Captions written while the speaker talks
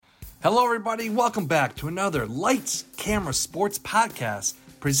Hello, everybody. Welcome back to another Lights, Camera, Sports podcast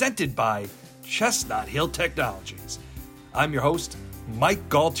presented by Chestnut Hill Technologies. I'm your host, Mike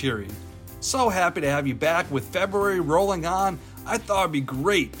Galtieri. So happy to have you back with February rolling on. I thought it'd be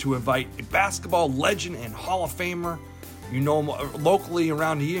great to invite a basketball legend and Hall of Famer. You know him locally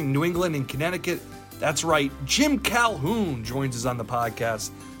around here in New England and Connecticut. That's right, Jim Calhoun joins us on the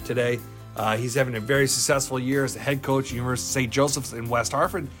podcast today. He's having a very successful year as the head coach at University of St. Joseph's in West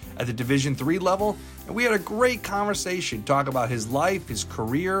Hartford at the Division III level. And we had a great conversation, talk about his life, his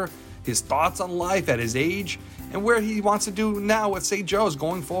career, his thoughts on life at his age, and where he wants to do now with St. Joe's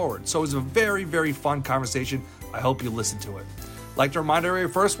going forward. So it was a very, very fun conversation. I hope you listen to it. I'd like to remind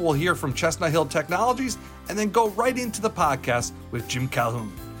everybody, first we'll hear from Chestnut Hill Technologies and then go right into the podcast with Jim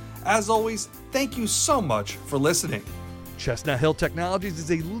Calhoun. As always, thank you so much for listening. Chestnut Hill Technologies is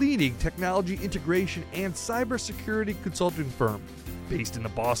a leading technology integration and cybersecurity consulting firm based in the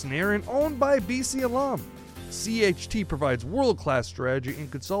Boston area and owned by a BC alum. CHT provides world-class strategy and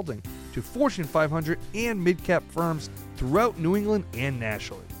consulting to Fortune 500 and mid-cap firms throughout New England and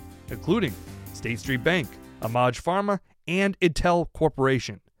nationally, including State Street Bank, Amaj Pharma, and Intel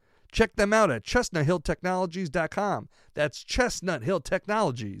Corporation. Check them out at chestnuthilltechnologies.com. That's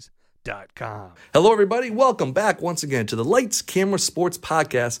chestnuthilltechnologies.com. Hello, everybody. Welcome back once again to the Lights, Camera, Sports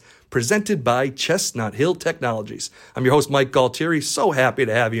podcast presented by Chestnut Hill Technologies. I'm your host, Mike Galtieri. So happy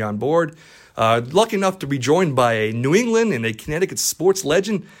to have you on board. Lucky enough to be joined by a New England and a Connecticut sports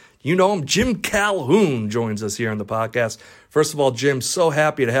legend. You know him, Jim Calhoun joins us here on the podcast. First of all, Jim, so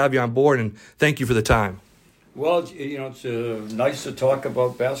happy to have you on board, and thank you for the time. Well, it's nice to talk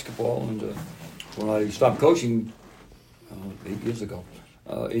about basketball. And when I stopped coaching 8 years ago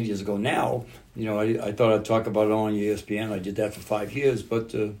now, I thought I'd talk about it on ESPN. I did that for 5 years,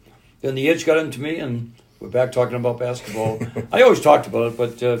 but then the itch got into me, and we're back talking about basketball. I always talked about it,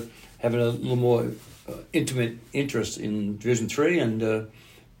 but having a little more intimate interest in Division III and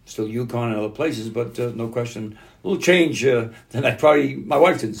still UConn and other places, but no question, a little change than my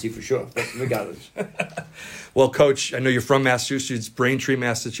wife didn't see for sure, but regardless. Well, Coach, I know you're from Massachusetts, Braintree,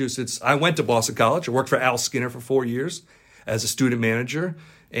 Massachusetts. I went to Boston College. I worked for Al Skinner for 4 years as a student manager.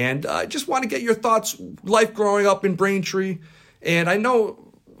 And I just want to get your thoughts, life growing up in Braintree. And I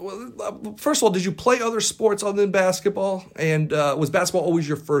know, first of all, did you play other sports other than basketball? And was basketball always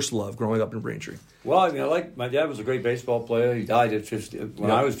your first love growing up in Braintree? Well, my dad was a great baseball player. He died at 15,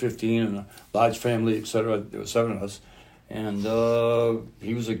 when I was 15, and a large family, et cetera. There were 7 of us. And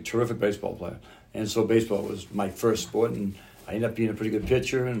he was a terrific baseball player. And so baseball was my first sport, and I ended up being a pretty good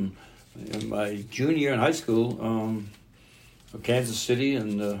pitcher. And in my junior year in high school, from Kansas City,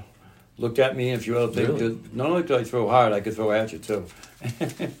 and looked at me and a few other things. Really? Not only could I throw hard, I could throw at you too.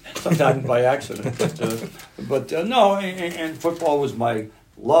 Sometimes by accident. But no, and football was my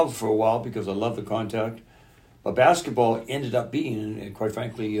love for a while because I loved the contact. But basketball ended up being, and quite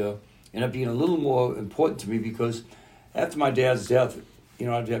frankly, ended up being a little more important to me because after my dad's death,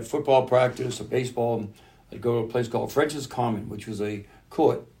 I'd have football practice or baseball, and I'd go to a place called French's Common, which was a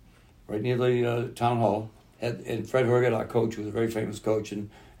court right near the town hall. And Fred Herget, our coach, who was a very famous coach and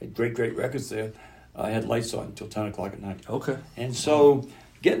had great records there, had lights on until 10 o'clock at night. Okay. And so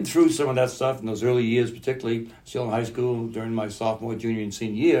getting through some of that stuff in those early years, particularly still in high school during my sophomore, junior, and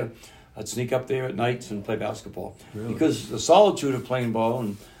senior year, I'd sneak up there at nights and play basketball. Really? Because the solitude of playing ball,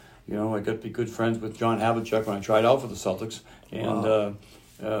 and I got to be good friends with John Havlicek when I tried out for the Celtics. And, wow.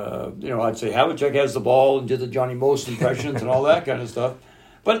 I'd say Havlicek has the ball and did the Johnny Most impressions and all that kind of stuff.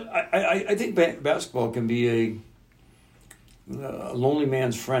 But I think basketball can be a lonely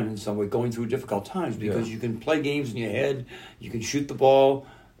man's friend in some way, going through difficult times, because you can play games in your head, you can shoot the ball,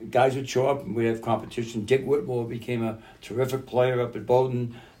 guys would show up and we have competition. Dick Whitmore became a terrific player up at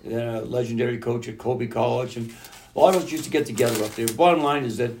Bowdoin, then a legendary coach at Colby College, and a lot of us used to get together up there. The bottom line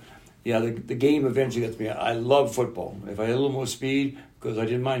is that, the game eventually gets me. I love football. If I had a little more speed, because I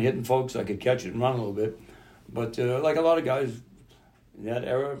didn't mind hitting folks, I could catch it and run a little bit. But like a lot of guys in that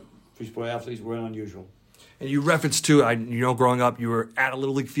era, free sport athletes weren't unusual. And you referenced too, growing up, you were at a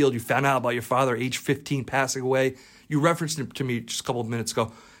Little League field. You found out about your father, age 15, passing away. You referenced it to me just a couple of minutes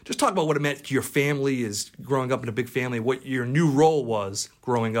ago. Just talk about what it meant to your family as growing up in a big family, what your new role was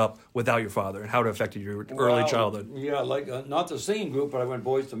growing up without your father, and how it affected your early childhood. Yeah, not the singing group, but I went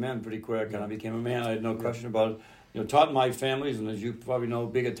boys to men pretty quick, and I became a man. I had no question about it. Taught in my families, and as you probably know,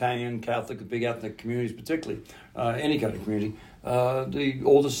 big Italian, Catholic, big ethnic communities, particularly any kind of community. The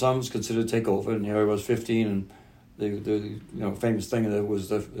oldest son was considered to take over, and here I was 15, and the famous thing that was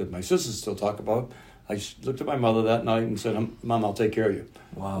that my sisters still talk about. I looked at my mother that night and said, "Mom, I'll take care of you."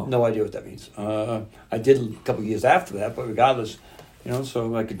 Wow. No idea what that means. I did a couple of years after that, but regardless,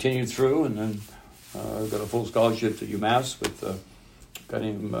 So I continued through, and then got a full scholarship to UMass with a guy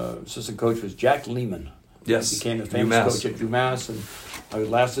named assistant coach was Jack Lehman. Yes, he became a famous coach at UMass, and I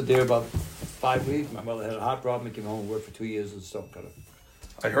lasted there about 5 weeks. My mother had a heart problem. I came home and worked for 2 years as a stonecutter.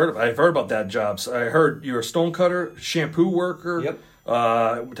 I've heard about that job. So I heard you're a stonecutter, shampoo worker. Yep.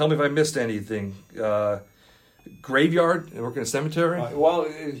 Tell me if I missed anything. Graveyard, working in a cemetery.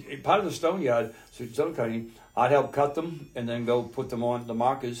 Part of the stone yard, so stone cutting, I'd help cut them and then go put them on the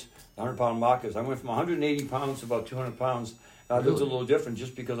markers, the 100-pound markers. I went from 180 pounds to about 200 pounds. I looked a little different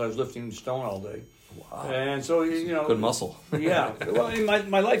just because I was lifting stone all day. Wow. And so, good muscle. Yeah. Well,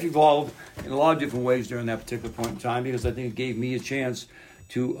 my life evolved in a lot of different ways during that particular point in time because I think it gave me a chance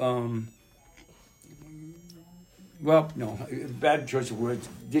to, bad choice of words,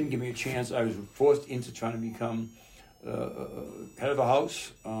 didn't give me a chance. I was forced into trying to become head of a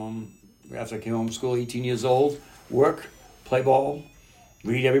house. After I came home from school, 18 years old, work, play ball,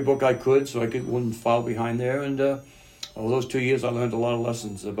 read every book I could so I wouldn't fall behind there. And over those 2 years, I learned a lot of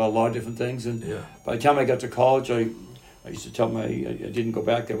lessons about a lot of different things. And by the time I got to college, I used to tell I didn't go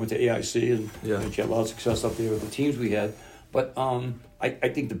back. I went to AIC and I had a lot of success up there with the teams we had. But I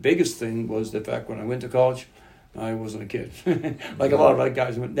think the biggest thing was the fact when I went to college, I wasn't a kid. Like a lot of other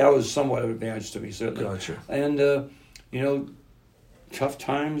guys, that was somewhat of an advantage to me, certainly. Gotcha. And, tough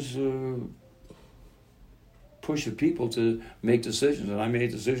times push the people to make decisions. And I made a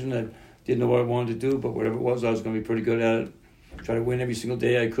decision that didn't know what I wanted to do, but whatever it was, I was going to be pretty good at it. Try to win every single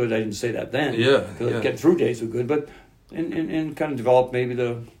day I could. I didn't say that then. Because getting through days were good. But and kind of developed maybe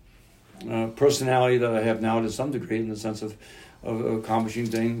the personality that I have now to some degree in the sense of accomplishing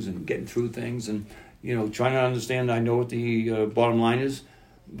things and getting through things and, trying to understand I know what the bottom line is,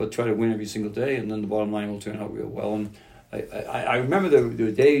 but try to win every single day, and then the bottom line will turn out real well. And I remember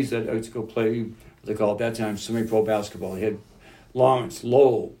the days that I used to go play, what they called at that time, semi-pro basketball. They had Lawrence,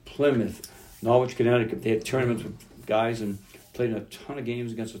 Lowell, Plymouth, Norwich, Connecticut. They had tournaments with guys and played a ton of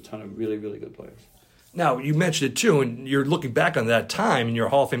games against a ton of really, really good players. Now, you mentioned it too, and you're looking back on that time, and you're a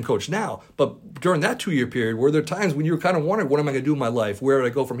Hall of Fame coach now. But during that 2-year period, were there times when you were kind of wondering, what am I going to do in my life? Where do I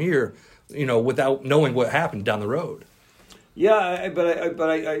go from here? Without knowing what happened down the road. Yeah, but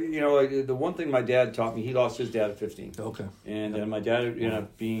the one thing my dad taught me, he lost his dad at 15. Okay. And my dad ended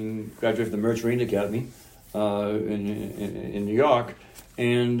up being graduated from the Merchant Marine Academy in New York,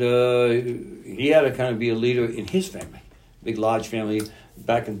 and he had to kind of be a leader in his family, big large family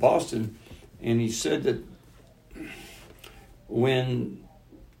back in Boston. And he said that when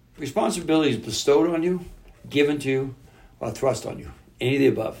responsibility is bestowed on you, given to you, or thrust on you, any of the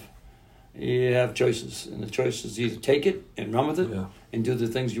above, you have choices. And the choice is either take it and run with it and do the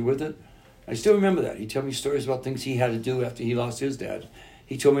things you with it. I still remember that. He told me stories about things he had to do after he lost his dad.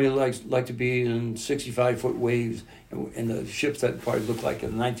 He told me he liked to be in 65-foot waves in the ships that probably looked like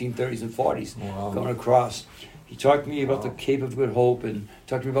in the 1930s and 40s going across. He talked to me about the Cape of Good Hope and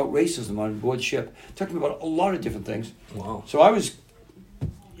talked to me about racism on board ship. Talked to me about a lot of different things. Wow. So I was...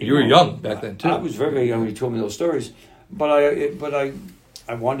 You were young back then, too. I was very, very young when he told me those stories. But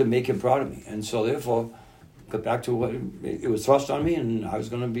I wanted to make him proud of me. And so, therefore, got back to what it was thrust on me, and I was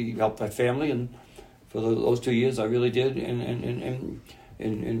going to help my family. And for those 2 years, I really did. And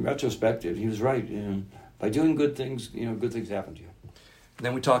in retrospect, he was right. And by doing good things, good things happen to you. And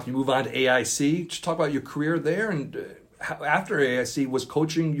then you move on to AIC. Just talk about your career there. And after AIC, was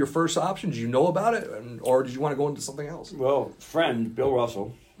coaching your first option? Did you know about it? Or did you want to go into something else? Well, friend, Bill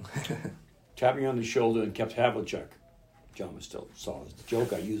Russell, tapped me on the shoulder and kept Havlicek. John was still saw the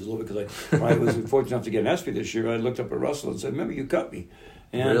joke I used a little bit because when I was fortunate enough to get an ESPY this year, I looked up at Russell and said, "Remember, you cut me."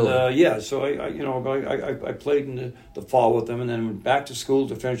 And really? So I played in the fall with them, and then went back to school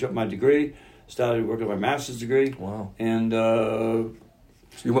to finish up my degree. Started working on my master's degree. Wow. And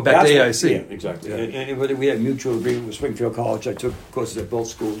you went back to AIC. Yeah, exactly. Yeah. And we had a mutual agreement with Springfield College. I took courses at both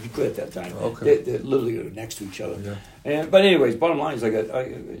schools. You could at that time. Okay. They're literally next to each other. Yeah. But anyways, bottom line is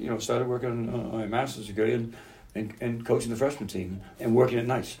I started working on my master's degree and coaching the freshman team and working at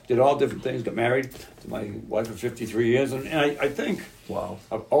nights. Did all different things. Got married to my wife for 53 years. And I think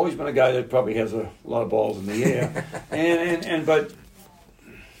I've always been a guy that probably has a lot of balls in the air. But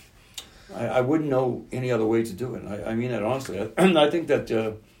I wouldn't know any other way to do it. I mean that honestly. I think that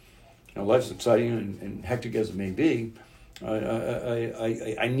life's exciting and hectic as it may be.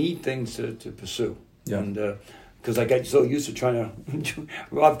 I need things to pursue. Yeah. And because I got so used to trying to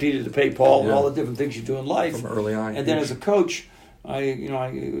rob Peter to pay Paul and all the different things you do in life. From early on. And then as a coach, and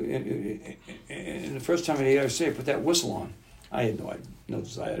the first time at AIC, I put that whistle on. I had no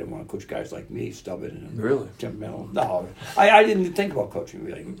desire. I didn't want to coach guys like me, stubborn and temperamental. No, I didn't think about coaching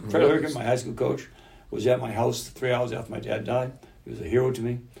really. Fred Hergen, my high school coach, was at my house 3 hours after my dad died. He was a hero to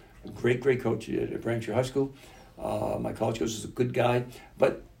me. A great coach at Braintree High School. My college coach was a good guy.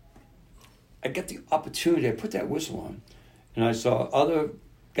 But I got the opportunity, I put that whistle on, and I saw other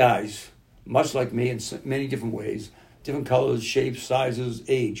guys, much like me in many different ways, different colors, shapes, sizes,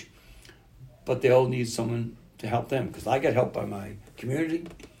 age, but they all need someone to help them, because I got helped by my community,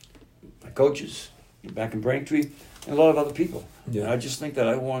 my coaches, back in Braintree, and a lot of other people. Yeah. And I just think that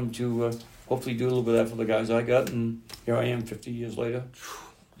I wanted to hopefully do a little bit of that for the guys I got, and here I am 50 years later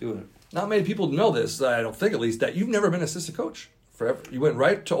doing it. Not many people know this, I don't think at least, that you've never been assistant coach forever. You went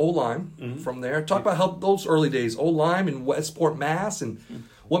right to O-line from there. Talk about how those early days, O-line in Westport, Mass, and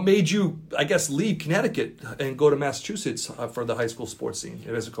what made you, I guess, leave Connecticut and go to Massachusetts for the high school sports scene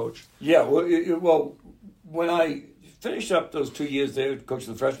as a coach? Yeah, well, when I finished up those 2 years there,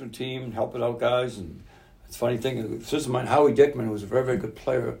 coaching the freshman team, helping out guys, and it's a funny thing, a sister of mine, Howie Dickman, who was a very, very good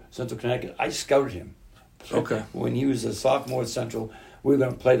player at Central Connecticut, I scouted him. Okay. When he was a sophomore at Central, we were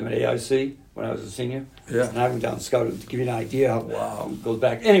going to play them at AIC when I was a senior. Yeah. And I went down and scouted to give you an idea how it goes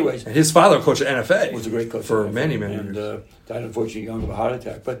back. Anyways. And his father coached at NFA. Was a great coach. For many years. And died unfortunately young of a heart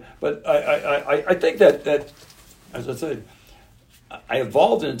attack. But I think that, as I said, I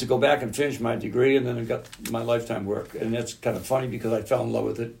evolved in it to go back and finish my degree, and then I got my lifetime work. And that's kind of funny because I fell in love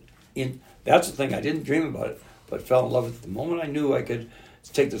with it. That's the thing, I didn't dream about it, but fell in love with it. The moment I knew I could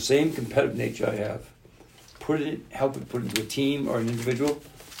take the same competitive nature I have, help it put it into a team or an individual,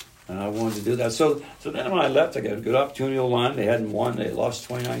 and I wanted to do that. So then when I left, I got a good opportunity O-line. They hadn't won. They lost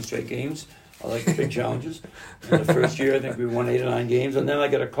 29 straight games. I like big challenges. And the first year, I think we won 8 or 9 games. And then I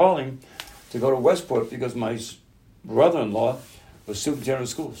got a calling to go to Westport because my brother-in-law was superintendent of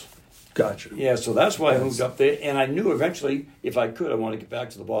schools. Gotcha. Yeah, so that's why I moved up there. And I knew eventually, if I could, I wanted to get back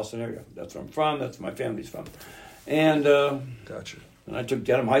to the Boston area. That's where I'm from. That's where my family's from. And Gotcha. And I took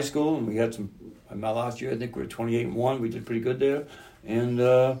Dedham High School, and we had some. My last year, I think we were 28-1. We did pretty good there. And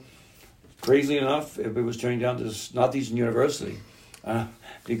crazily enough, it was turning down to Northeastern University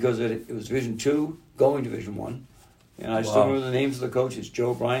because it was Division II, going Division I. And I still remember the names of the coaches.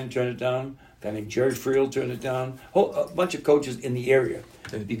 Joe Bryan turned it down. A guy named Jerry Friel turned it down. A bunch of coaches in the area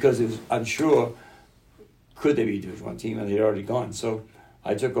because it was unsure could they be a Division I team, and they'd already gone. So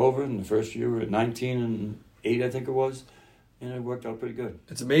I took over in the first year. We were at 19-8, I think it was. And it worked out pretty good.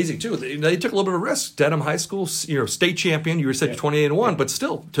 It's amazing, too. They took a little bit of risk. Dedham High School, state champion. You were said 28-1, but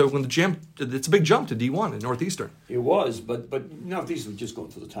still, to win the gym, it's a big jump to D1 in Northeastern. It was, but Northeastern was just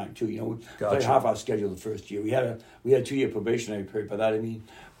going through the time, too. We played half our schedule the first year. We had a 2-year probationary period. By that, I mean,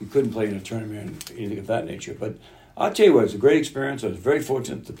 we couldn't play in a tournament or anything of that nature. But I'll tell you what, it was a great experience. I was very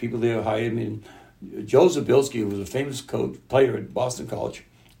fortunate. The people there hired me. And Joe Zabilski, who was a famous player at Boston College,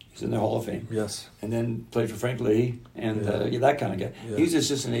 he's in the Hall of Fame. Yes. And then played for Frank Leahy and that kind of guy. Yeah. He's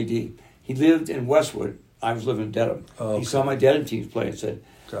assistant AD. He lived in Westwood. I was living in Dedham. Oh, okay. He saw my Dedham teams play and said,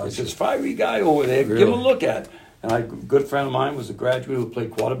 "There's this fiery guy over there. Really? Give him a look at." And a good friend of mine was a graduate who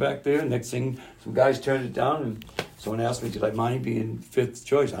played quarterback there. Next thing, some guys turned it down, and someone asked me, "Did I mind being 5th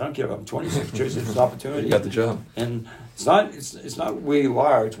choice?" I don't care if I'm 26th choice. It's an opportunity. You got the job. And it's not where you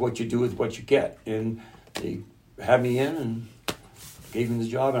are. It's what you do with what you get. And they had me in and gave me the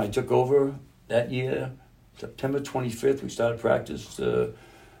job, and I took over that year, September 25th. We started practice.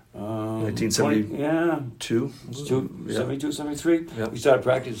 1972? 72, 73. Yep. We started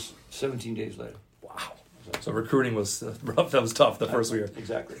practice 17 days later. Wow. So recruiting was rough. That was tough the first year.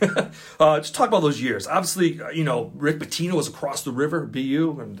 Exactly. Just talk about those years. Obviously, Rick Pitino was across the river,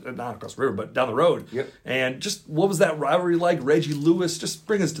 BU, and not across the river, but down the road. Yep. And just what was that rivalry like? Reggie Lewis, just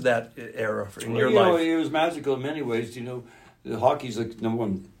bring us to that era in your life. It was magical in many ways. The hockey's the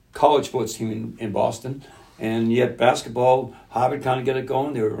 #1 college sports team in Boston. And yet basketball, Harvard kind of got it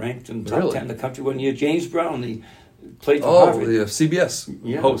going. They were ranked in the top 10 in the country one year. James Brown, the played for Harvard. The CBS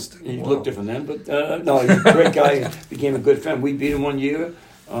host. He looked different then, but no, he's a great guy. He became a good friend. We beat him one year.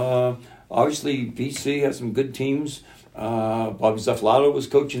 Obviously, BC had some good teams. Bobby Zufflato was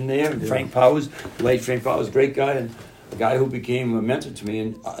coaching there, and Frank Powers, late Frank Powers, great guy, and a guy who became a mentor to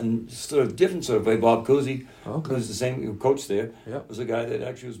me, and sort of different sort of way. Bob Cousy, who's the same who coached there, was a guy that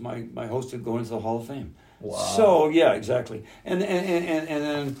actually was my host of going into the Hall of Fame. Wow. So yeah, exactly. And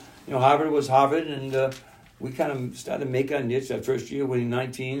then Harvard was Harvard, and we kind of started to make our niche that first year, winning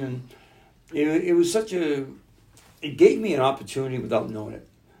 19, and it was it gave me an opportunity without knowing it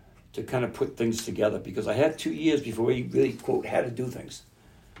to kind of put things together, because I had 2 years before we really, quote, had to do things.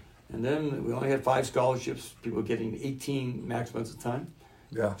 And then we only had 5 scholarships. People were getting 18 maximum at the time.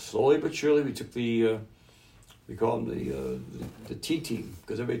 Yeah. Slowly but surely, we took the We called them the T team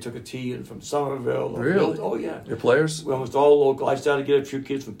because everybody took a T in from Somerville. Really? Oh yeah. Your players? We almost all local. I started to get a few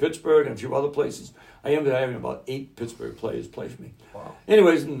kids from Pittsburgh and a few other places. I ended up having about 8 Pittsburgh players play for me. Wow.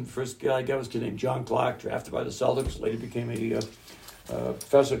 Anyways, and the first guy I got was a kid named John Clark, drafted by the Celtics. Later became a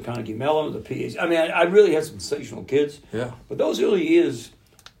professor at Carnegie Mellon, the PhD. I mean, I really had sensational kids. Yeah. But those early years,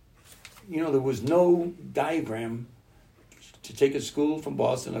 there was no diagram to take a school from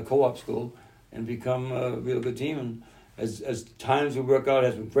Boston, a co-op school, and become a real good team. And as times would work out,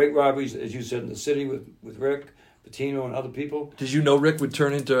 has been great rivalries, as you said, in the city with Rick, Pitino, and other people. Did you know Rick would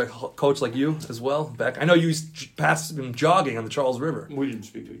turn into a coach like you as well? Back, I know you passed him jogging on the Charles River. We didn't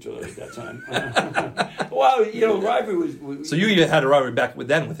speak to each other at that time. Well, rivalry was. So you had a rivalry back with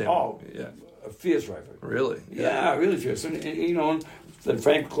him. Oh, yeah, a fierce rivalry. Really? Yeah, really fierce. And then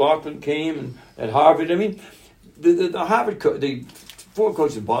Frank McLaughlin came and at Harvard. I mean, the Harvard the 4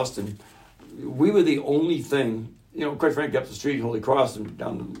 coaches in Boston, we were the only thing. Quite frankly, up the street, Holy Cross, and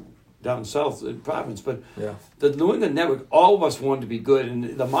down south in province. But yeah. The New England Network, all of us wanted to be good.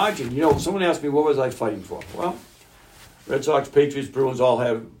 And the margin, someone asked me, what was I fighting for? Well, Red Sox, Patriots, Bruins all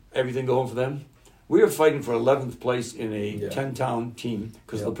have everything going for them. We were fighting for 11th place in a 10-town team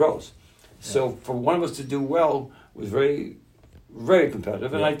because of the pros. Yeah. So for one of us to do well was very, very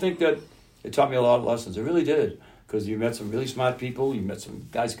competitive. And I think that it taught me a lot of lessons. It really did. Because you met some really smart people. You met some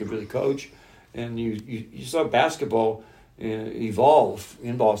guys who could really coach. And you saw basketball evolve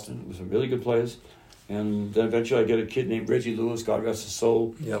in Boston with some really good players. And then eventually I get a kid named Reggie Lewis, God rest his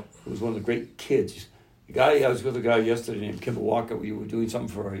soul, who was one of the great kids. I was with a guy yesterday named Kimball Walker. We were doing something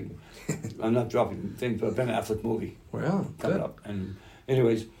for I'm not dropping things, but a Ben Affleck movie coming up. And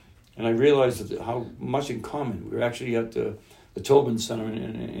anyways, and I realized that how much in common. We were actually at the Tobin Center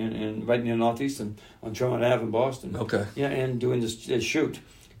in right near Northeastern on Tremont Ave in Boston. Okay. Yeah, and doing this shoot.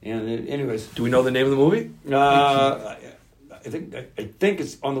 And anyways, do we know the name of the movie? I think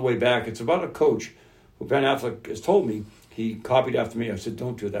it's on the way back. It's about a coach who Ben Affleck has told me he copied after me. I said,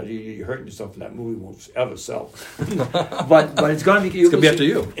 "Don't do that. You're hurting yourself, and that movie won't ever sell." but it's going to be. It's going to be up to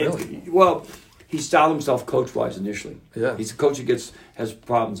you. Really? Well, he styled himself coach-wise initially. Yeah. He's a coach who has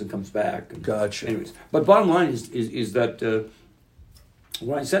problems and comes back. And, gotcha. Anyways, but bottom line is that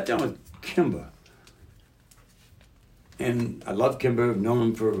when I sat down with Kimber. And I love Kimber. I've known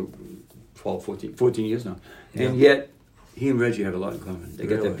him for 14 years now. Yeah. And yet, he and Reggie have a lot in common. They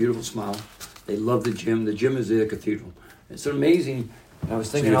got that beautiful smile. They love the gym. The gym is their cathedral. It's amazing. I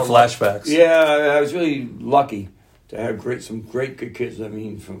was thinking flashbacks. Yeah, I was really lucky to have some great good kids. I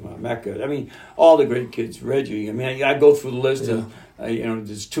mean, from Mecca. I mean, all the great kids. Reggie. I mean, I go through the list and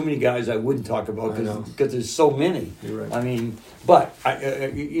there's too many guys I wouldn't talk about because there's so many. You're right. I mean, but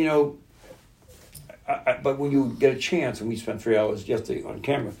but when you get a chance, and we spent 3 hours yesterday on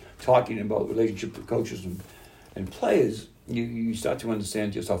camera talking about relationship with coaches and players, you start to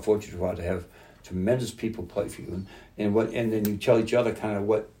understand just how fortunate you are to have tremendous people play for you, and then you tell each other kind of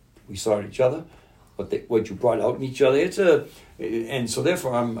what we saw in each other, what you brought out in each other. And so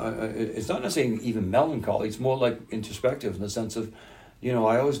therefore it's not necessarily even melancholy. It's more like introspective in the sense of, I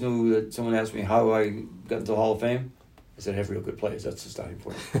always knew that someone asked me how I got into the Hall of Fame. I said, I have real good players. That's the starting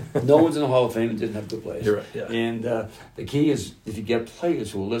point. No one's in the Hall of Fame and didn't have good players. You're right, yeah. And the key is if you get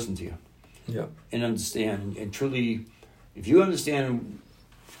players who will listen to you and understand, and truly, if you understand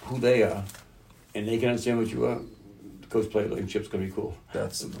who they are and they can understand what you are, the coach-player relationship's going to be cool.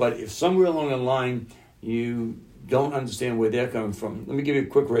 But if somewhere along the line you don't understand where they're coming from, let me give you a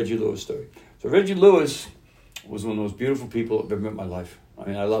quick Reggie Lewis story. So Reggie Lewis was one of the most beautiful people I've ever met in my life. I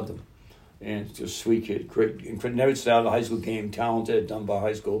mean, I loved him. And just a sweet kid, great, never started a high school game, talented at Dunbar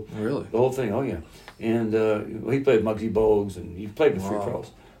High School. Really? The whole thing, oh yeah. And he played Muggsy Bogues, and he played with 3 pros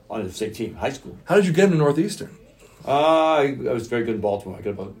on the same team, high school. How did you get him to Northeastern? I was very good in Baltimore. I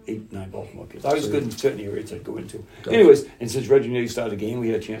got about 8, 9 Baltimore kids. I was good in certain areas I'd go into. Anyways, and since Reggie nearly started the game, we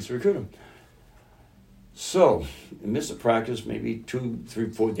had a chance to recruit him. So, I missed a practice, maybe 2,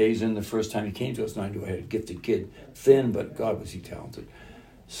 3, 4 days in the first time he came to us, and I knew I had a gifted kid. Thin, but God was he talented.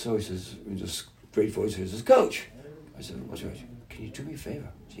 So he says, in this great voice, he says, Coach. I said, what's Reggie? Can you do me a favor?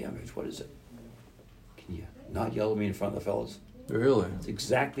 I said, yeah, Reg, what is it? Can you not yell at me in front of the fellas? Really? That's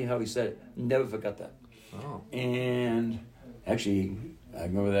exactly how he said it. Never forgot that. Oh. And actually, I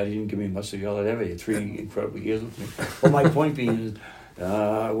remember that he didn't give me much to yell at ever. He had 3 incredible years with me. Well, my point being is,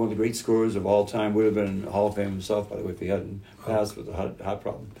 one of the great scorers of all time would have been Hall of Fame himself, by the way, if he hadn't passed with a heart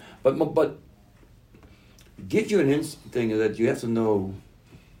problem. But it gives you an instant thing that you have to know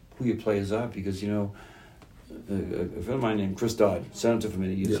who your players are, because, a friend of mine named Chris Dodd, senator from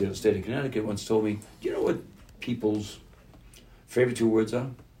the state of Connecticut, once told me, do you know what people's favorite 2 words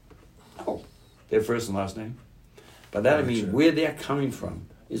are? Oh, their first and last name. By that I mean where they're coming from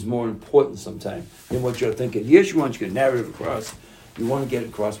is more important sometimes than what you're thinking. Yes, you want to get narrative across. You want to get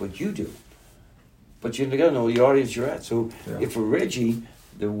across what you do. But you got to know the audience you're at. So if for Reggie,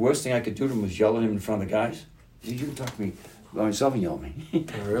 the worst thing I could do to him was yell at him in front of the guys. You can talk to me by myself and yell at me. Oh,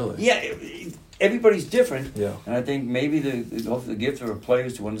 really? Yeah, everybody's different. Yeah. And I think maybe the gift of our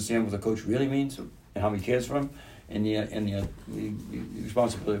players to understand what the coach really means and how he cares for them, and the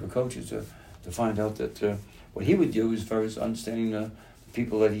responsibility of a coach is to find out that what he would do as far as understanding the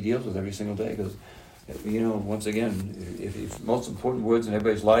people that he deals with every single day. Because, once again, if most important words in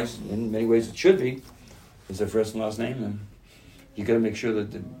everybody's lives, in many ways it should be, is their first and last name, then you got to make sure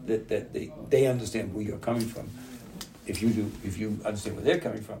that they understand where you're coming from. If you understand where they're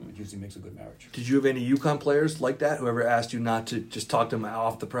coming from, it usually makes a good marriage. Did you have any UConn players like that? Whoever asked you not to just talk to them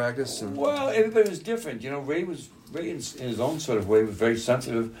off the practice? Well, everybody was different. Ray in his own sort of way was very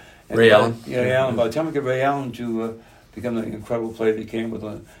sensitive. And Ray Allen? Yeah, Allen. By the time we got Ray Allen to become the incredible player that he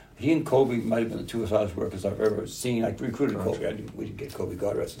became he and Kobe might have been the two hardest workers I've ever seen. I recruited Kobe. We didn't get Kobe,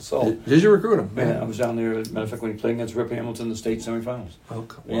 God rest his soul. Did you recruit him? Yeah, I was down there, as a matter of fact, when he played against Rip Hamilton in the state semifinals.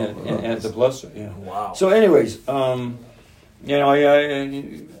 Okay. And at the Bluster, yeah. Wow. So anyways,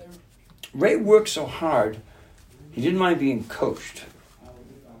 Ray worked so hard, he didn't mind being coached.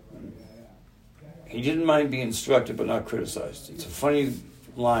 He didn't mind being instructed but not criticized. It's a funny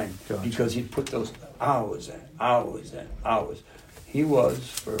line because he'd put those hours and hours and hours. He was,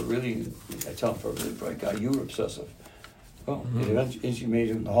 for a really bright guy, you were obsessive. Well, it eventually made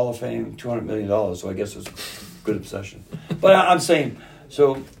him the Hall of Fame, $200 million, so I guess it was a good obsession. But I'm saying,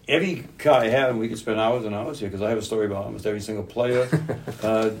 so every guy I have, and we could spend hours and hours here, because I have a story about almost every single player,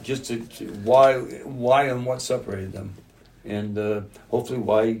 just to why and what separated them. And hopefully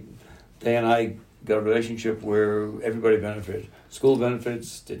why they and I got a relationship where everybody benefited. School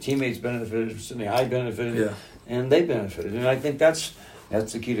benefits, the teammates benefited, certainly I benefited, and they benefited. And I think that's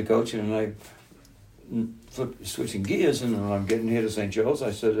the key to coaching. And switching gears, and when I'm getting here to St. Joe's,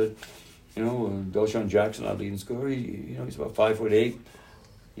 I said that, Delshon Jackson, our leading scorer, he's about 5'8".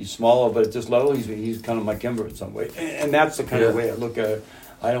 He's smaller, but at this level, he's kind of my Kimber in some way. And that's the kind of way I look at it.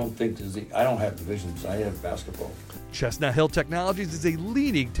 I don't have divisions. I have basketball. Chestnut Hill Technologies is a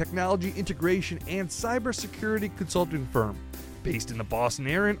leading technology integration and cybersecurity consulting firm based in the Boston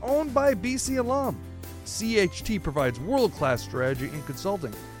area and owned by a BC alum. CHT provides world-class strategy and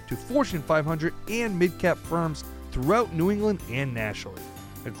consulting to Fortune 500 and mid-cap firms throughout New England and nationally,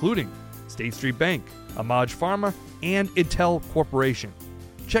 including State Street Bank, Amaj Pharma, and Intel Corporation.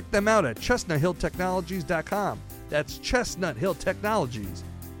 Check them out at chestnuthilltechnologies.com. That's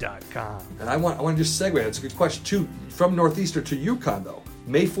chestnuthilltechnologies.com. And I want to just segue. It's a good question, too. From Northeastern to UConn, though.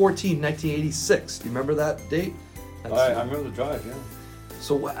 May 14, 1986. Do you remember that date? I remember the drive, yeah.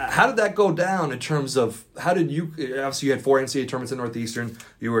 So how did that go down in terms of, how did you, obviously you had 4 NCAA tournaments at Northeastern,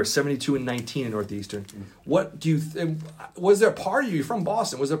 you were 72-19 in Northeastern. What do you, was there a part of you, you're from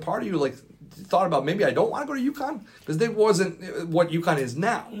Boston, was there a part of you thought about maybe I don't want to go to UConn? Because they wasn't what UConn is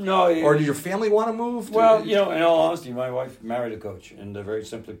now. No. Or did your family want to move? Well, in all honesty, my wife married a coach, and very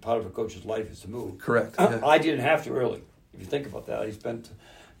simply, part of a coach's life is to move. Correct. I didn't have to early. If you think about that, I spent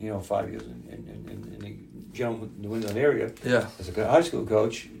 5 years in the New England area as a high school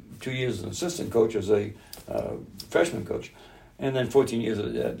coach, 2 years as an assistant coach as a freshman coach, and then 14 years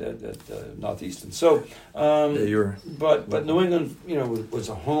at Northeastern. So, but New England, was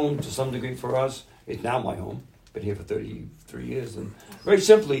a home to some degree for us. It's now my home. Been here for 33 years, and very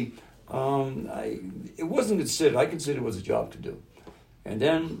simply, it wasn't considered. I considered it was a job to do, and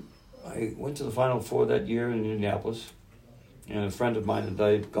then I went to the Final Four that year in Indianapolis. And a friend of mine that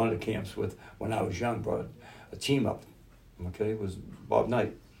I had gone to camps with when I was young brought a team up. It was Bob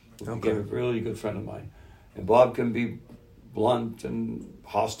Knight, who became a really good friend of mine. And Bob can be blunt and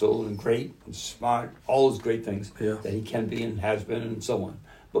hostile and great and smart, all those great things that he can be and has been and so on.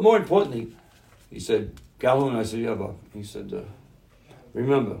 But more importantly, he said, Calhoun, I said, yeah, Bob. He said,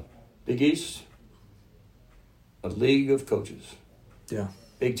 remember, Big East, a league of coaches. Yeah.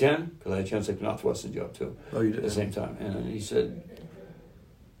 Big Ten, because I had a chance to take the Northwestern job too. Oh, you did? At the same time. And he said,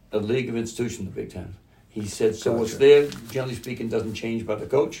 a league of institutions, the Big Ten. He said, so what's there, generally speaking, doesn't change by the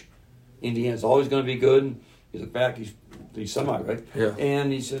coach. Indiana's always going to be good. You look back, he's semi, right? Yeah.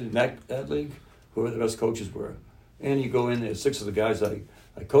 And he said, in that league, whoever the best coaches were. And you go in there, 6 of the guys I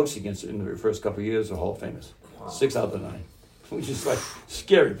coached against in the first couple of years are Hall of Famers. Wow. 6 out of the 9. Which is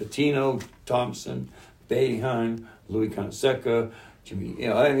scary. Pitino, Thompson, Boeheim, Louis Canseco, Jimmy,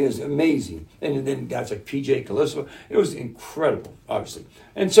 it was amazing. And then guys like PJ Callisto. It was incredible, obviously.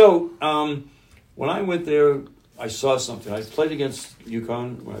 And so when I went there, I saw something. I played against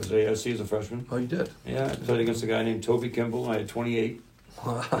UConn when I was ASC as a freshman. Oh, you did? Yeah, I played against a guy named Toby Kimball. I had 28.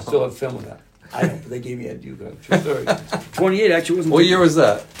 Wow. I still have film of that. I don't, but they gave me at UConn. True story. 28 actually wasn't. What year was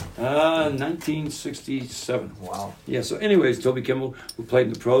that? 1967. Wow. Yeah, so anyways, Toby Kimball, who played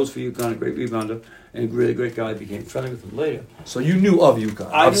in the pros for UConn, a great rebounder, and a really great guy, became friendly with him later. So you knew of UConn?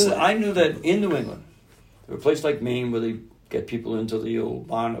 I knew that in New England, there were places like Maine where they get people into the old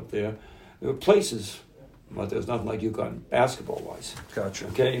barn up there. There were places, but there was nothing like UConn basketball-wise. Gotcha.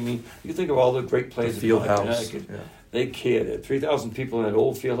 Okay, I mean, you think of all the great players The field in house. Connecticut. Yeah. They cared. There were 3,000 people in that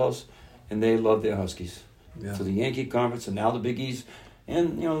old field house, and they loved their Huskies. Yeah. So the Yankee Conference and now the Big East.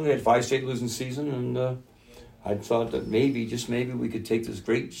 And, they had 5 straight losing season, and I thought that maybe, just maybe, we could take this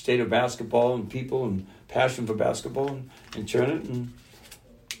great state of basketball and people and passion for basketball and turn it. And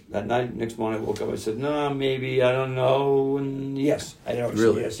that night, next morning, I woke up, I said, no, maybe, I don't know. And yes, I know.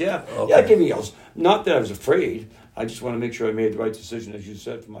 Really? Yes, yeah. Okay. Yeah, it gave me yells. Not that I was afraid. I just want to make sure I made the right decision, as you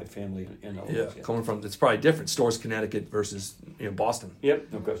said, for my family and all Yeah, that. Yeah. coming from, it's probably different. Storrs, Connecticut versus Boston.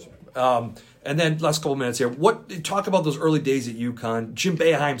 Yep, no question. And then last couple minutes here. Talk about those early days at UConn. Jim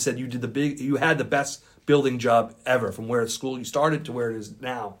Boeheim said you had the best building job ever, from where school you started to where it is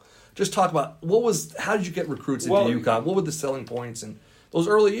now. Just talk about how did you get recruits into UConn? What were the selling points and those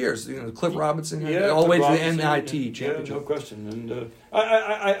early years? Cliff Robinson, all the way to the NIT championship. Yeah, no question. And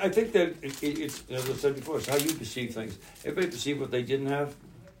I think that it's, as I said before, it's how you perceive things. Everybody perceived what they didn't have.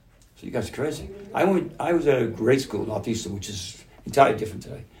 So you guys are crazy. I was at a great school, Northeastern, which is entirely different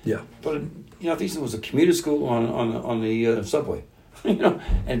today. Yeah. But Northeastern was a commuter school on the subway, and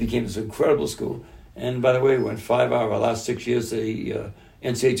it became this incredible school. And by the way, we went 5 out of our last 6 years to the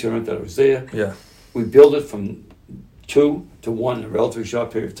NCAA tournament that I was there. Yeah. We built it from 2 to 1 in a relatively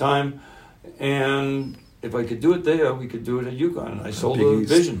short period of time. And if I could do it there, we could do it at UConn. And I sold a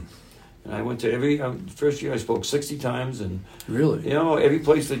vision. And I went to first year I spoke 60 times. And really? every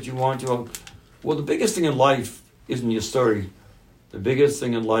place that you want to. Well, the biggest thing in life isn't your story. The biggest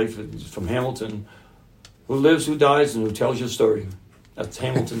thing in life is from Hamilton, who lives, who dies, and who tells your story. That's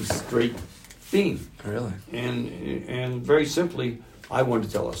Hamilton's great theme. Really? And very simply, I wanted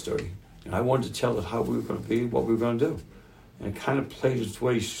to tell our story. And I wanted to tell it how we were going to be, what we were going to do. And it kind of played its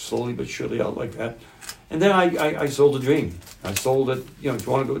way slowly but surely out like that. And then I sold a dream. I sold it, if you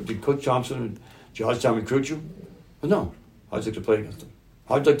want to go, did Coach Thompson and Georgetown recruit you? Well, no. I'd like to play against them.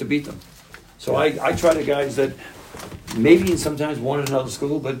 I'd like to beat them. So I try to guys that maybe sometimes wanted another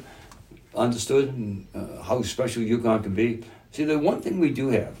school, but understood how special UConn can be. See, the one thing we do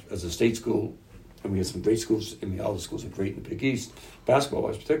have as a state school, and we have some great schools, all the schools are great in the Big East,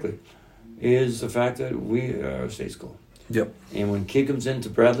 basketball-wise particularly, is the fact that we are a state school. Yep. And when a kid comes into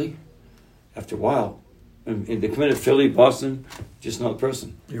Bradley, after a while, and they come into Philly, Boston, just another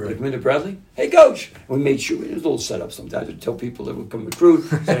person. You're right. They come into Bradley, hey, coach! We made sure, it was a little setup sometimes to tell people that would come recruit,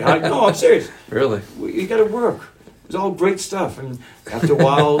 say, hi, no, I'm serious. Really? You got to work. It was all great stuff. And after a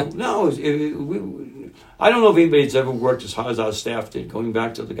while, I don't know if anybody's ever worked as hard as our staff did, going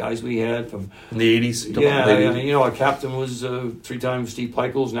back to the guys we had from in the 80s. Yeah, our captain was 3-time Steve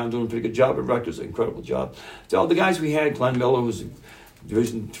Pichels, now doing a pretty good job at Rutgers, an incredible job. So all the guys we had, Glenn Miller was a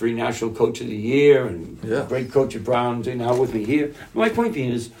Division III National Coach of the Year, and great coach at Brown, now with me here. My point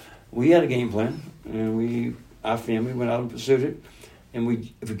being is, we had a game plan, and our family went out and pursued it, and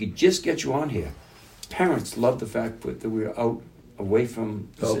if we could just get you on here, parents loved the fact that we were out away from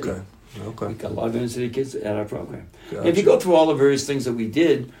the city. Okay. We got a lot of inner city kids at our program. Gotcha. And if you go through all the various things that we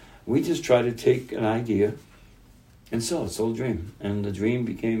did, we just tried to take an idea and sell it, sold a dream. And the dream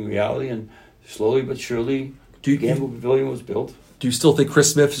became reality, and slowly but surely, Gamble Pavilion was built. Do you still think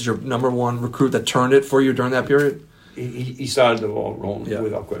Chris Smith is your number one recruit that turned it for you during that period? He started the ball rolling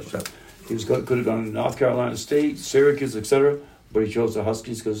without question. Okay. He could have gone to North Carolina State, Syracuse, etc., but he chose the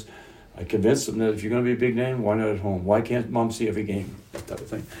Huskies because I convinced him that if you're going to be a big name, why not at home? Why can't mom see every game? That type of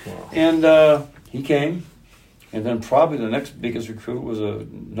thing. Wow. And he came, and then probably the next biggest recruit was a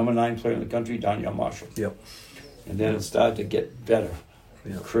number 9 player in the country, Danielle Marshall. Yep. And then it started to get better.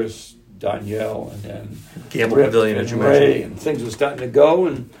 Yep. Chris, Danielle, and then Gamble Pavilion, as you mentioned. And things were starting to go,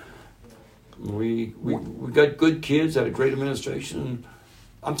 and we got good kids, had a great administration. And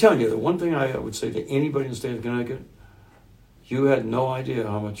I'm telling you, the one thing I would say to anybody in the state of Connecticut, you had no idea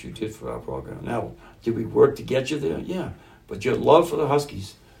how much you did for our program. Now, did we work to get you there? Yeah. But your love for the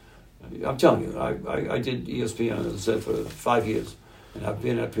Huskies, I'm telling you, I did ESPN, as I said, for 5 years. And I've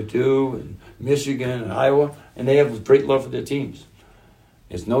been at Purdue and Michigan and Iowa, and they have great love for their teams.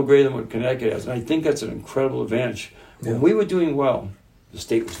 It's no greater than what Connecticut has. And I think that's an incredible advantage. When we were doing well, the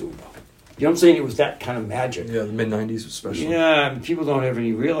state was doing well. You know what I'm saying? It was that kind of magic. Yeah, the mid-90s especially. Yeah, people don't ever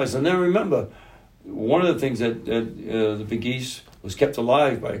even realize. And then remember, one of the things that the Big East was kept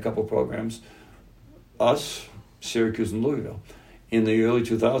alive by a couple of programs, us, Syracuse, and Louisville. In the early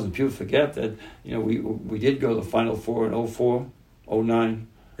 2000s, people forget that we did go to the Final Four in 04, 09,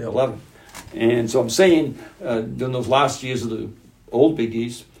 11. And so I'm saying during those last years of the old Big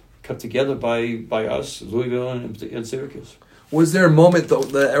East, cut together by us, Louisville and Syracuse. Was there a moment, though,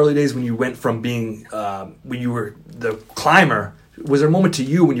 the early days when you went from being, when you were the climber, was there a moment to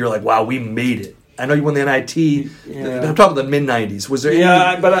you when you were like, wow, we made it? I know you won the NIT. Yeah. I'm talking the mid-90s. Was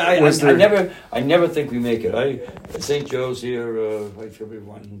there but I never think we make it. St. Joe's here, February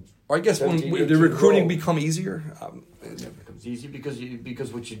 1. Or I guess when the recruiting become easier? It never becomes easy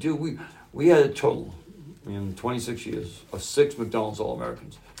because what you do, we had a total in 26 years of 6 McDonald's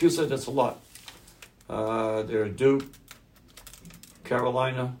All-Americans. People said that's a lot. There are Duke,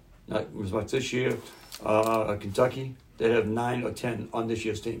 Carolina, not as much this year, Kentucky. They have 9 or 10 on this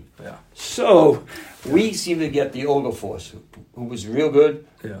year's team. Yeah. So we seem to get the older force, who was real good.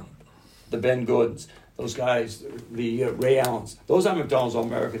 Yeah. The Ben Gordons, those guys, the Ray Allens. Those are McDonald's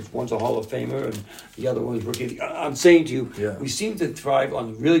All-Americans. One's a Hall of Famer, and the other one's rookie. I'm saying to you, we seem to thrive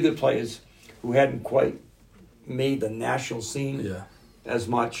on really good players who hadn't quite made the national scene as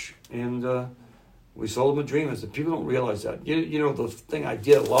much, and we sold them a dream. And people don't realize that. You know, the thing I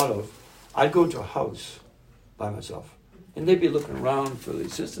did a lot of, I'd go to a house by myself. And they'd be looking around for the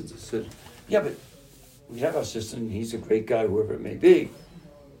assistants. I said, yeah, but we have our assistant. He's a great guy, whoever it may be.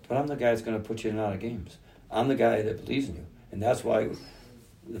 But I'm the guy that's going to put you in and out of games. I'm the guy that believes in you. And that's why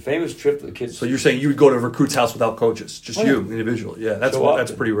the famous trip to the kids... So you're saying you would go to a recruit's house without coaches? Just you, individually? Yeah,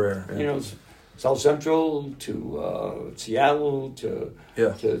 that's pretty rare. Yeah. You know, South Central to Seattle to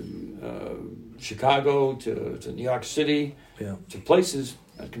Chicago to New York City to places.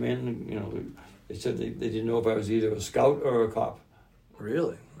 I'd come in, they said they didn't know if I was either a scout or a cop.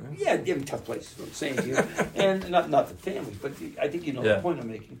 Really? Yeah, given tough places, what I'm saying to you. And not the families, but I think you know the point I'm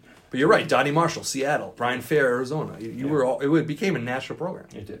making. But you're right, Donnie Marshall, Seattle, Brian Fair, Arizona. You were all, it became a national program.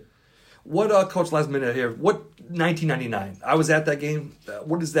 It did. What, Coach, last minute here, 1999, I was at that game.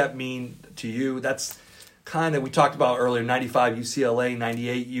 What does that mean to you? That's kind of, we talked about earlier, 95 UCLA,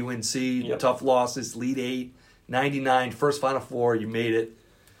 98 UNC, tough losses, lead 8, 99, first Final Four, you made it.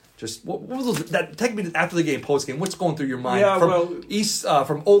 Just what was those? That take me after the game, post game. What's going through your mind? Yeah,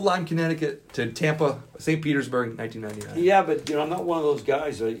 from Old Lyme, Connecticut to Tampa, St. Petersburg, 1999. Yeah, but I'm not one of those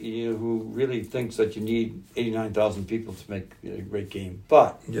guys who really thinks that you need 89,000 people to make a great game.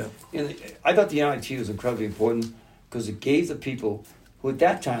 But I thought the NIT was incredibly important because it gave the people who at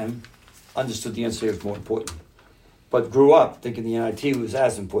that time understood the NCAA was more important, but grew up thinking the NIT was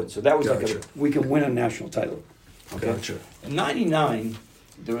as important. So that was we can win a national title. Okay. Gotcha. In '99.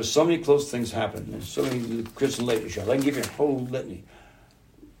 There were so many close things happened. There's so many Christian Laettner shows. I can give you a whole litany.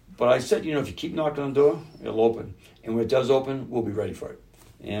 But I said, if you keep knocking on the door, it'll open. And when it does open, we'll be ready for it.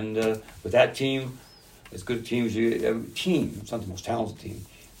 And with that team, as good a team as you ever team, it's not the most talented team.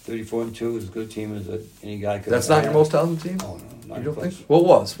 34-2 is as good a team as any guy could. That's not your most talented team? Oh, no, not you don't close. think? What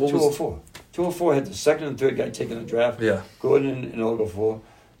was? 204. 204 had the second and third guy taken in the draft. Yeah. Gordon and Okafor,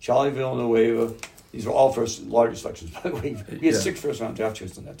 Charlie Villanueva. These were all large selections, by the way. He had 6 first-round draft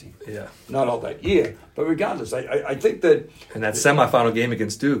choices on that team. Yeah. Not all that year. But regardless, I think that... And that semifinal game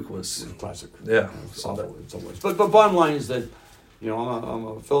against Duke was... classic. Yeah. It's awful in some ways. But bottom line is that, I'm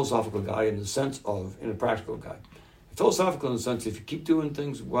a philosophical guy in a practical guy. Philosophical in the sense, if you keep doing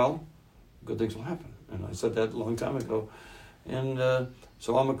things well, good things will happen. And I said that a long time ago. And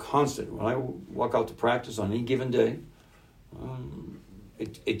so I'm a constant. When I walk out to practice on any given day,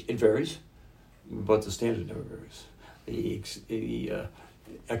 it varies. But the standard never varies. The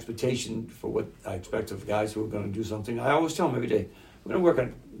expectation for what I expect of guys who are going to do something, I always tell them every day, we're going to work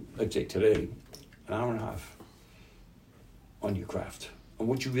on, let's say today, an hour and a half on your craft, on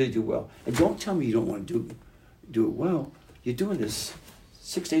what you really do well. And don't tell me you don't want to do it well. You're doing this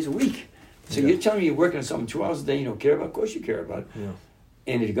 6 days a week. So you're telling me you're working on something 2 hours a day you don't care about? Of course you care about it. Yeah.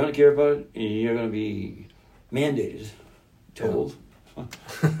 And if you're going to care about it, you're going to be mandated, told,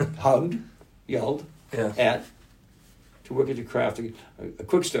 hugged, yelled at to work at your craft. A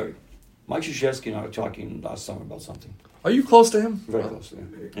quick story. Mike Krzyzewski and I were talking last summer about something. Are you close to him? Very close to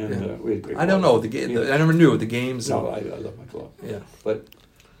him. And we had great I don't know. I never knew the games. No, I love Mike a lot. Yeah. But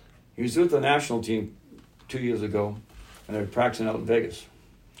he was with the national team 2 years ago, and they were practicing out in Vegas.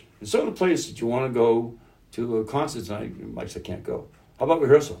 And some of the places that you want to go to a concert tonight, Mike said, can't go. How about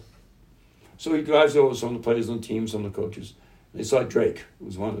rehearsal? So he drives over some of the players on the team, some of the coaches. They saw Drake, who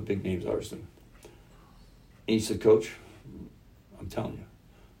was one of the big names, obviously. And he said, Coach, I'm telling you,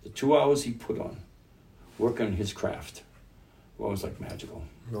 the 2 hours he put on working on his craft was like magical.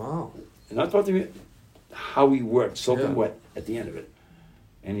 Wow. And I thought how he worked, soaking Yeah. wet at the end of it.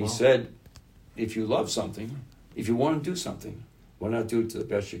 And he Wow. said, if you love something, if you want to do something, why not do it to the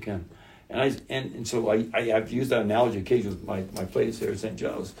best you can? And so I've used that analogy occasionally with my players here at St.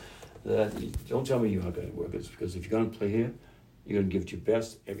 Joe's, that don't tell me you're not going to work. It's because if you're going to play here, you're going to give it your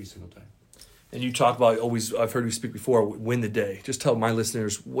best every single time. And you talk about always. I've heard you speak before. Win the day. Just tell my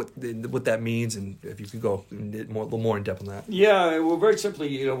listeners what that means, and if you could go a little more in depth on that. Yeah, well, very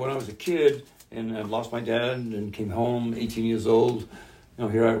simply, when I was a kid and I lost my dad and came home, 18 years old,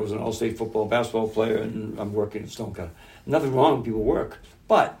 here I was an all-state football, basketball player, and I'm working at Stonecutter. Nothing wrong with people work,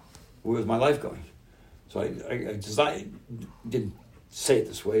 but where was my life going? So I decided, didn't say it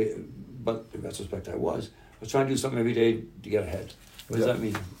this way, but in retrospect I was trying to do something every day to get ahead. What does that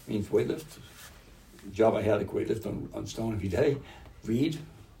mean? It means weightlift. The job I had, I could weightlift on stone every day, read,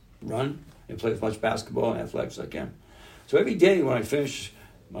 run, and play as much basketball and athletics as I can. So every day when I finish,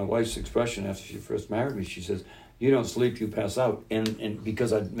 my wife's expression after she first married me, she says, you don't sleep, you pass out. And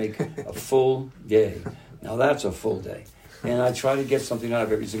because I'd make a full day. Now that's a full day. And I try to get something out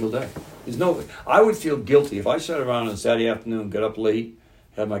of every single day. I would feel guilty if I sat around on a Saturday afternoon, got up late,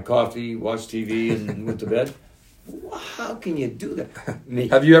 had my coffee, watched TV, and went to bed. How can you do that? Me.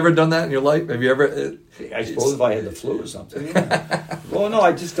 Have you ever done that in your life? Have you ever? I suppose if I had the flu or something. Yeah. Well, no,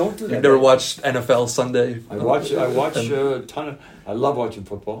 I just don't do that. You've never watched NFL Sunday? I watch a ton of. I love watching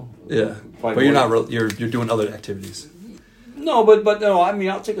football. Yeah, Quite but you're more. not. You're doing other activities. No, but no. I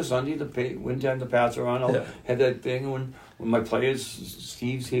mean, I'll take a Sunday. When time the Pats are on, I'll Yeah. have that thing when my players,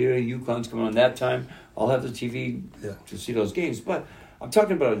 Steve's here, UConn's coming on that time. I'll have the TV to see those games. But I'm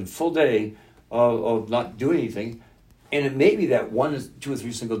talking about a full day of not doing anything. And it may be that 1, 2, or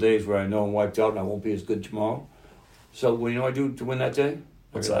 3 single days where I know I'm wiped out and I won't be as good tomorrow. So what I do to win that day?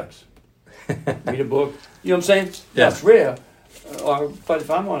 What's relax. Read a book. You know what I'm saying? Yeah. That's rare. But if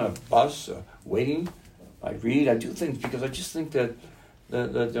I'm on a bus waiting, I read, I do things because I just think that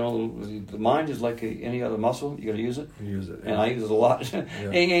the mind is like any other muscle. You got to use it. You use it. And I use it a lot.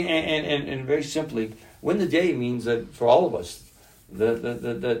 and very simply, win the day means that for all of us,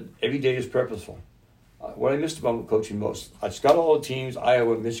 that every day is purposeful. What I missed about coaching most, I scouted all the teams,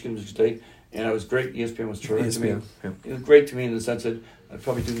 Iowa, Michigan State, and it was great. ESPN was terrific to me. Yeah. It was great to me in the sense that I'd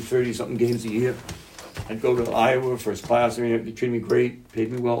probably do 30-something games a year. I'd go to Iowa first class. They treated me great,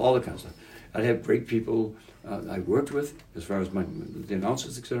 paid me well, all that kind of stuff. I'd have great people I worked with as far as the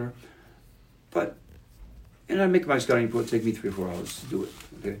announcers, etc. And I'd make my scouting report take me 3 or 4 hours to do it.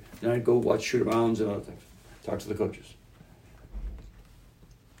 Okay, then I'd go watch shoot-arounds and other things, talk to the coaches.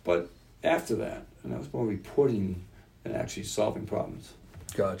 But after that, and that was more reporting than actually solving problems.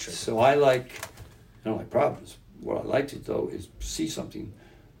 Gotcha. So I don't like problems. What I like to though is see something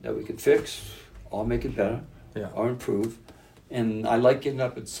that we can fix or make it better or improve. And I like getting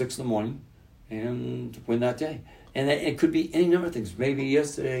up at 6 a.m. and win that day. And it could be any number of things. Maybe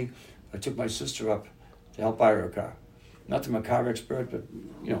yesterday I took my sister up to help buy her a car. Not that I'm a car expert, but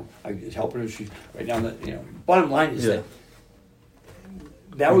I was helping her. She's right down the bottom line is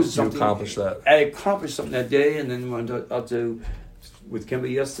that was something. You accomplished that. I accomplished something that day, and then went out to with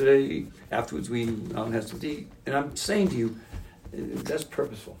Kimberly yesterday. Afterwards, we had some tea. And I'm saying to you, that's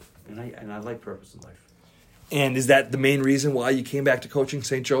purposeful, and I like purpose in life. And is that the main reason why you came back to coaching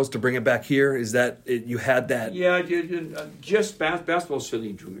St. Joe's, to bring it back here? Is that you had that? Yeah, I did. Just basketball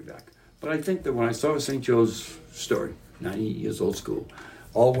certainly drew me back. But I think that when I saw St. Joe's story, 90 years old school,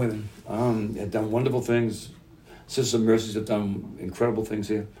 all women, had done wonderful things. Sisters of Mercy have done incredible things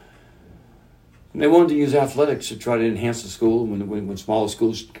here. And they wanted to use athletics to try to enhance the school when smaller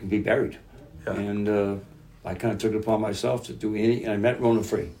schools can be buried. Yeah. And I kind of took it upon myself to do and I met Rona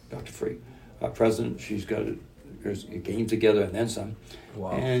Free, Dr. Free, our president. She's got a game together and then some.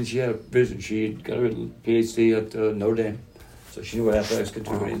 Wow. And she had a vision. She got her PhD at Notre Dame. So she knew what athletics could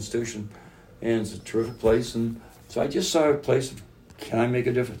do to an institution. And it's a terrific place. And so I just saw a place of, can I make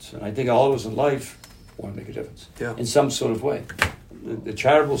a difference? And I think all of us in life want to make a difference in some sort of way. The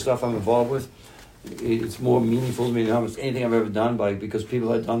charitable stuff I'm involved with, it's more meaningful to me than almost anything I've ever done because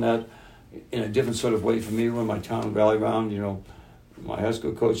people had done that in a different sort of way for me when my town rallied around. My high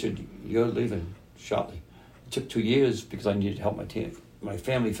school coach said, you're leaving shortly. It took 2 years because I needed to help my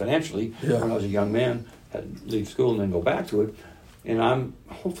family financially when I was a young man, had to leave school and then go back to it. And I'm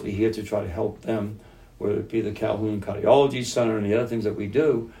hopefully here to try to help them, whether it be the Calhoun Cardiology Center and the other things that we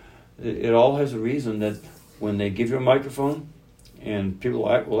do. It all has a reason that when they give you a microphone and people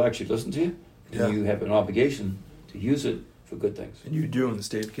will actually listen to you, and you have an obligation to use it for good things. And you do in the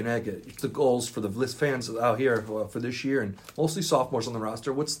state of Connecticut. The goals for the list fans out here for this year, and mostly sophomores on the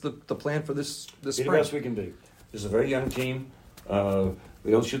roster. What's the plan for this Be spring? the best we can be. This is a very young team.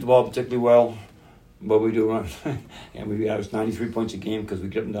 We don't shoot the ball particularly well, but we do run. And we average 93 points a game because we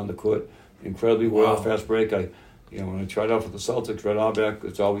get them down the court incredibly well. Wow. Fast break. When I tried out for the Celtics, Red Auerbach,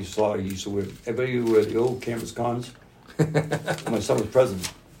 it's always saw I used to wear. Everybody who wear the old Campus Cons. My son was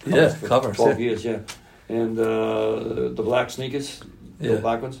president. Covers. 12 years, yeah. And the black sneakers, the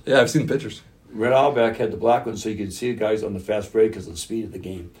black ones. Yeah, I've seen pictures. Red Auerbach had the black ones so you could see the guys on the fast break because of the speed of the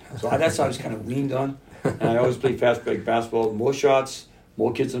game. So that's how I was kind of weaned on. And I always played fast break basketball. More shots,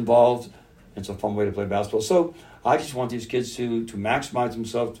 more kids involved. It's a fun way to play basketball. So I just want these kids to maximize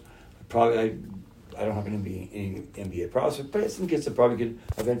themselves. Probably, I don't have any NBA process, but some kids that probably could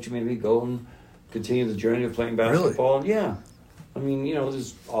eventually maybe go and continue the journey of playing basketball. Really? Yeah. I mean,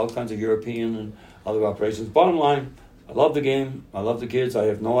 there's all kinds of European and other operations. Bottom line, I love the game. I love the kids. I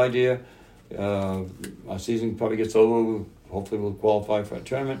have no idea. Our season probably gets over. Hopefully we'll qualify for a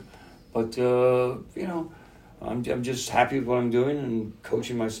tournament. But, I'm just happy with what I'm doing and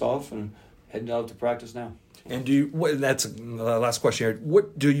coaching myself and heading out to practice now. And that's the last question here.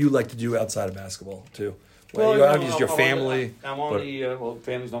 What do you like to do outside of basketball, too? Well, your family.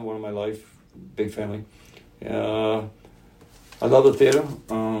 Family's not one of my life. Big family. I love the theater.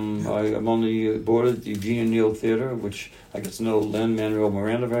 I'm on the board at the Eugene O'Neill Theater, which I get to know Lin-Manuel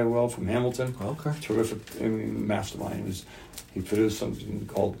Miranda very well from Hamilton. Okay. Terrific mastermind. He produced something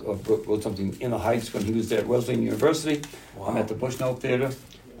wrote something in the Heights when he was there at Wesleyan University. Wow. I'm at the Bushnell Theater.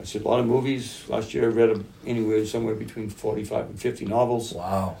 I see a lot of movies. Last year I read somewhere between 45 and 50 novels.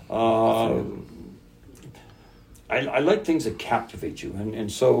 Wow. I like things that captivate you,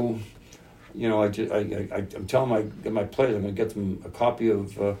 and so, I'm telling my players I'm going to get them a copy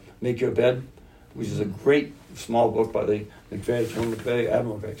of Make Your Bed, which is a great small book by the Admiral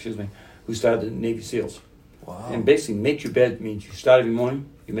McVeigh, who started the Navy SEALs. Wow. And basically, make your bed means you start every morning,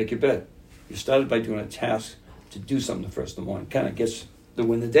 you make your bed. You started by doing a task to do something the first in the morning. Kind of gets the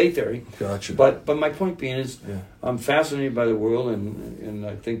win the day theory. Gotcha. But my point being is, I'm fascinated by the world, and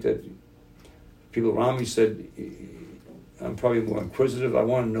I think that people around me said I'm probably more inquisitive. I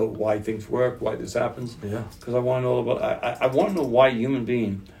want to know why things work, why this happens. Yeah. Because I want to know I want to know why a human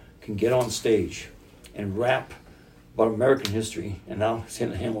being can get on stage and rap about American history, and now it's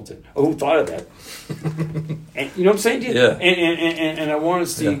in Hamilton. Oh, who thought of that? And you know what I'm saying? Yeah. And I want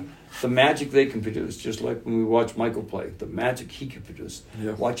to see the magic they can produce, just like when we watch Michael play, the magic he can produce.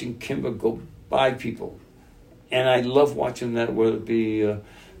 Yeah. Watching Kimber go by people. And I love watching that, whether it be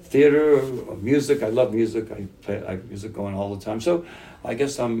theater or music. I love music. I have music going all the time. So I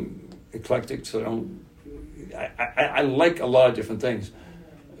guess I'm eclectic, so I like a lot of different things.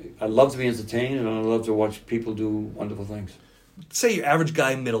 I love to be entertained, and I love to watch people do wonderful things. Say your average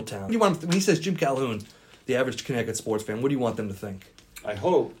guy in Middletown. When he says Jim Calhoun, the average Connecticut sports fan, what do you want them to think? I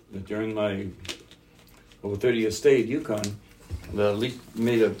hope that during my over 30-year stay at UConn, that I at least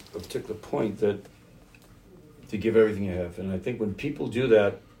made a particular point that to give everything you have. And I think when people do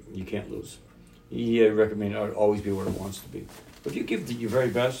that, you can't lose. I recommend it always be where it wants to be. But if you give your very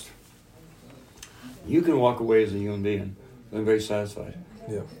best, you can walk away as a human being and very satisfied.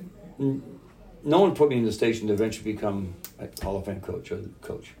 Yeah. No one put me in the station to eventually become a Hall of Fame coach or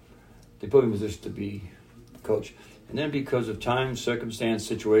coach. They put me in a position to be coach. And then because of time, circumstance,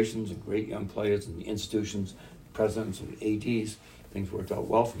 situations, and great young players and the institutions, presidents and ADs, things worked out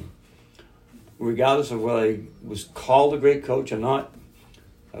well for me. Regardless of whether I was called a great coach or not,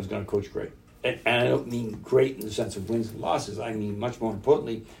 I was going to coach great. And I don't mean great in the sense of wins and losses. I mean, much more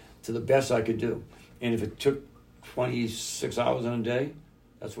importantly, to the best I could do. And if it took 26 hours in a day,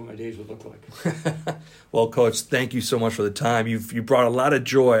 that's what my days would look like. Well, Coach, thank you so much for the time. You brought a lot of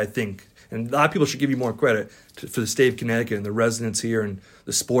joy, I think. And a lot of people should give you more credit for the state of Connecticut and the residents here and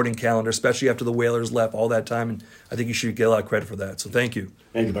the sporting calendar, especially after the Whalers left all that time. And I think you should get a lot of credit for that. So thank you.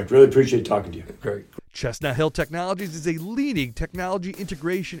 Thank you, Mike. Really appreciate talking to you. Great. Chestnut Hill Technologies is a leading technology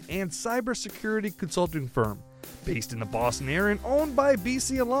integration and cybersecurity consulting firm based in the Boston area and owned by a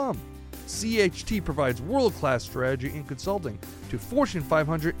BC alum. CHT provides world-class strategy and consulting to Fortune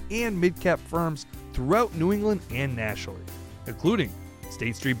 500 and mid-cap firms throughout New England and nationally, including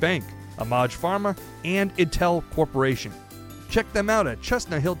State Street Bank, Amaj Pharma, and Intel Corporation. Check them out at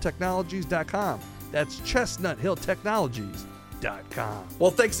chestnuthilltechnologies.com. That's chestnuthilltechnologies.com.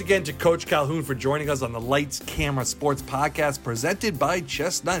 Well, thanks again to Coach Calhoun for joining us on the Lights, Camera, Sports podcast presented by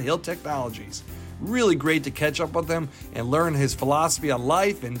Chestnut Hill Technologies. Really great to catch up with him and learn his philosophy on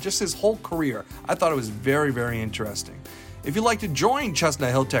life and just his whole career. I thought it was very, very interesting. If you'd like to join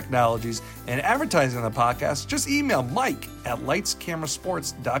Chestnut Hill Technologies and advertise on the podcast, just email Mike at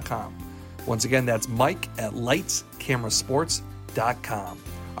lightscamerasports.com. Once again, that's Mike at lightscamerasports.com.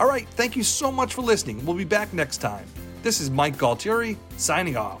 All right, thank you so much for listening. We'll be back next time This is Mike Galtieri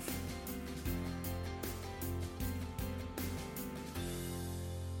signing off.